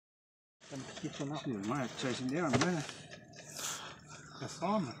Keep one up. You might chase him down, man. That's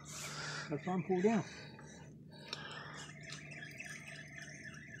on. That's on. Pull down.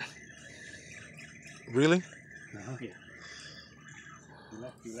 Really? Yeah.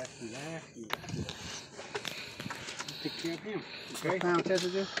 Relax. Take care of him. Okay. What pound test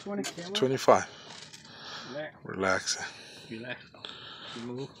is this? 20? 25. Relax. Relaxing. Relax. You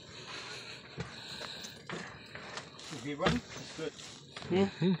move. Is he running? That's good.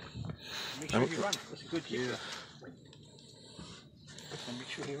 Mm-hmm. Make sure he runs. That's a good keeper. Yeah. Make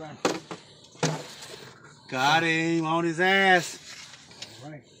sure he runs. Got him on his ass.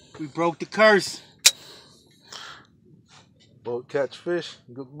 All right. We broke the curse. Boat catch fish.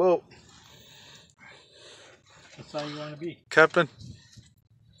 Good boat. What side you want to be? Captain.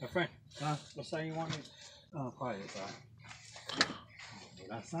 My friend. Huh? What side you want to be? Oh, probably that side.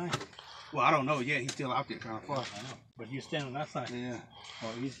 That side? Well, I don't know yet. He's still out there kind of far. I know. But you stand on that side. Yeah.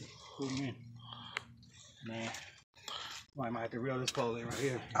 Oh, easy. Pull him in. Man. Well, I might have to reel this pole in right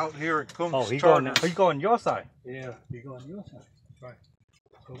here. Out here it comes. Oh, he going your side. Yeah. He going your side. Right.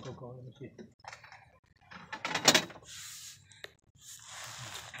 Go. Let me see.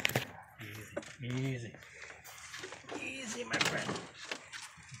 Easy, my friend.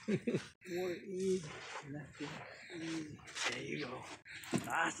 More easy. Easy. There you go.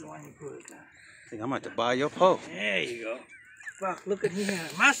 That's the one you put it down. I think I might have to buy your pole. There you go. Fuck, look at him.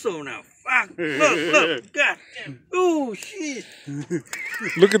 Muscle now. Fuck, look. God damn. Oh, shit.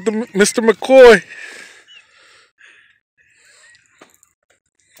 Look at the Mr. McCoy.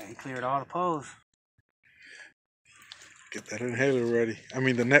 He cleared all the poles. Get that inhaler ready. I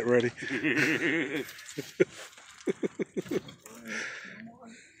mean the net ready.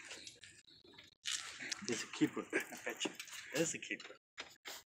 There's a keeper. I bet you. There's a keeper.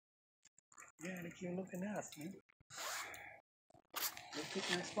 Yeah, they keep looking at us, man. They're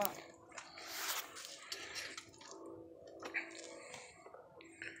picking a spot.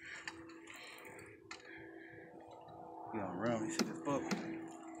 You on room, you see this boat.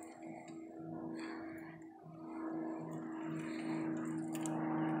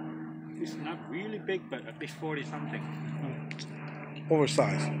 It's not really big, but at least 40 something.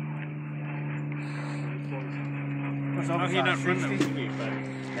 Oversized. No, he's not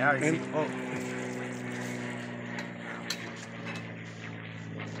running. Now you see the boat.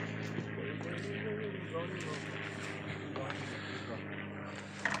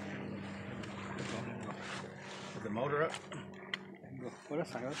 Is the motor up? Go to the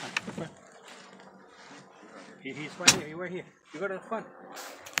side, He's right here. You go to the front.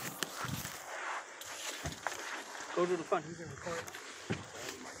 Go to the front. He's going to record it.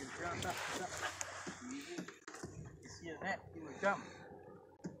 Stop. You see that? He will jump.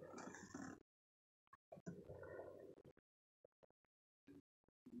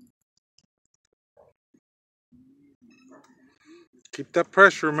 Keep that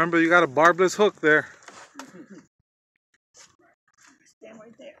pressure. Remember, you got a barbless hook there. Stand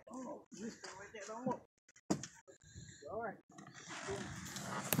right there. Oh, you stand right there. Don't move. All right.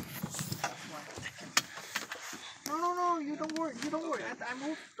 No. You don't worry. I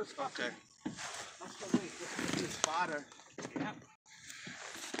moved the stuff. Okay. That's the way. This is the spotter. Yep.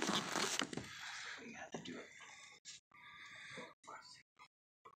 We have to do it.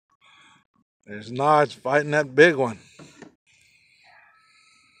 There's Nodge fighting that big one.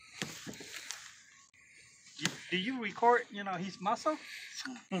 Do you record, his muscle?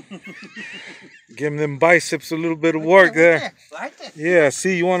 Give him them biceps a little bit of work there. Right there. Yeah,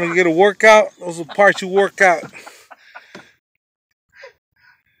 see, you want to get a workout? Those are parts you work out.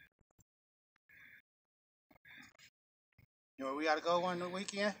 You know where we gotta go on the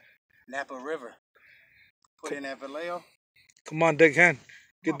weekend? Napa River. Put in that Vallejo. Come on, Deckhand.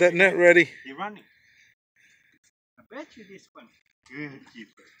 Get that net ready. You're running. I bet you this one. Good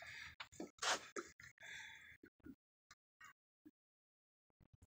keeper.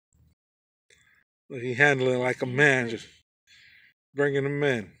 Look, he handling like a man, just bringing them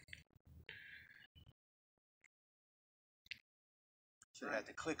in. Should have had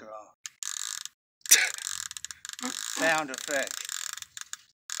the clicker on. Sound effect.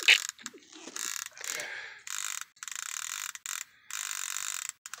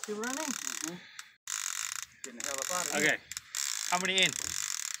 You running? Mm-hmm. Getting the hell up out of here. Okay. How many in?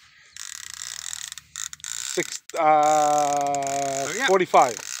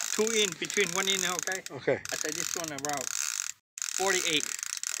 45. 2 in, between 1 in, okay? Okay. I said this one about 48.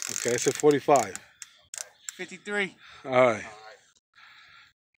 Okay, I said 45. 53. All right.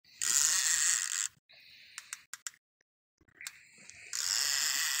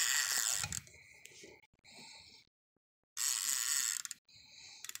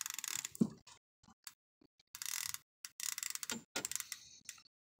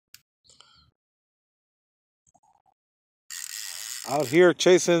 Out here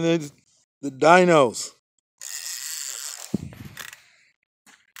chasing the dinos.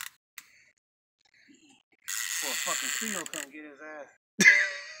 Poor fucking Cleo couldn't get his ass.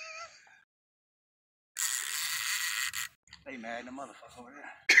 They mad the motherfucker over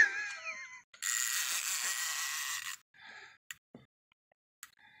there.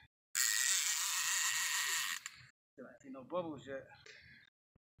 Still ain't see no bubbles yet.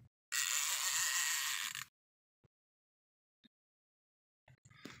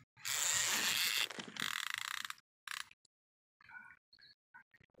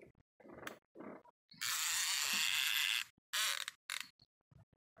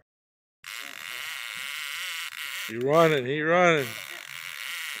 He running, he running.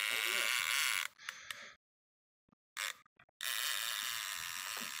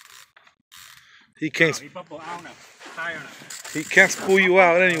 He can't. He bubble out now. Higher now. He can't spool you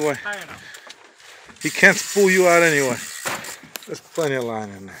out anyway. Higher now. He can't spool you out anyway. There's plenty of line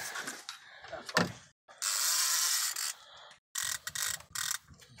in there.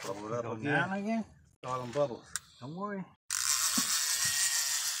 Bubble up Go again. down again. All them bubbles. Don't worry.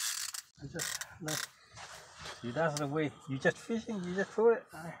 I just let you. That's the way. You just fishing. You just throw it.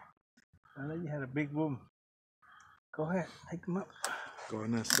 I know you had a big boom. Go ahead, take them up. Go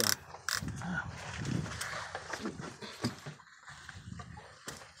on that side.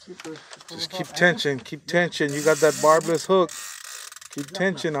 Just keep tension. Keep tension. You got that barbless hook. Keep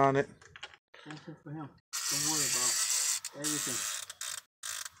tension on it. Tension for him. Don't worry about everything.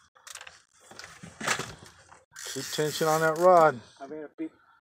 Keep tension on that rod. I better beat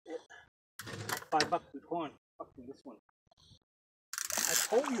it. $5 with corn. Fuck this one. I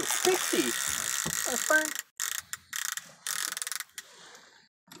told you 50. That's fine.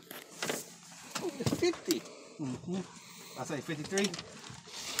 It's 50. I say 53.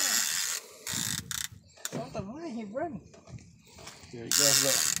 What the line he running? Here he goes,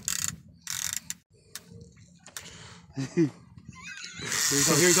 look. Here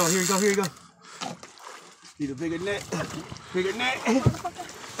you go, here you go, here you go. Need a bigger net. Bigger net.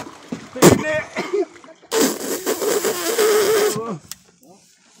 Bigger net.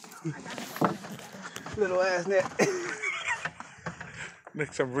 Little ass net.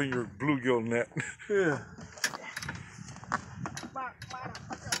 Next time, bring your bluegill net. Yeah.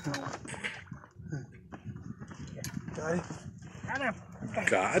 Got it? Got him.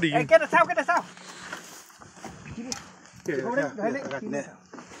 Got Hey, him. get us out, get us out. Here, Hold it, I got the net.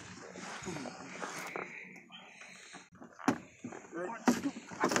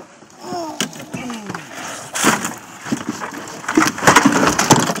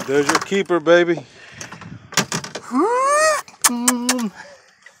 There's your keeper, baby.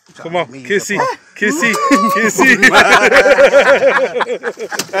 Come on, kissy, kissy, kissy.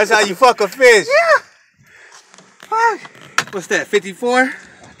 That's how you fuck a fish. Yeah. Fuck. What's that, 54? I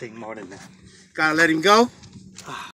think more than that. Gotta let him go.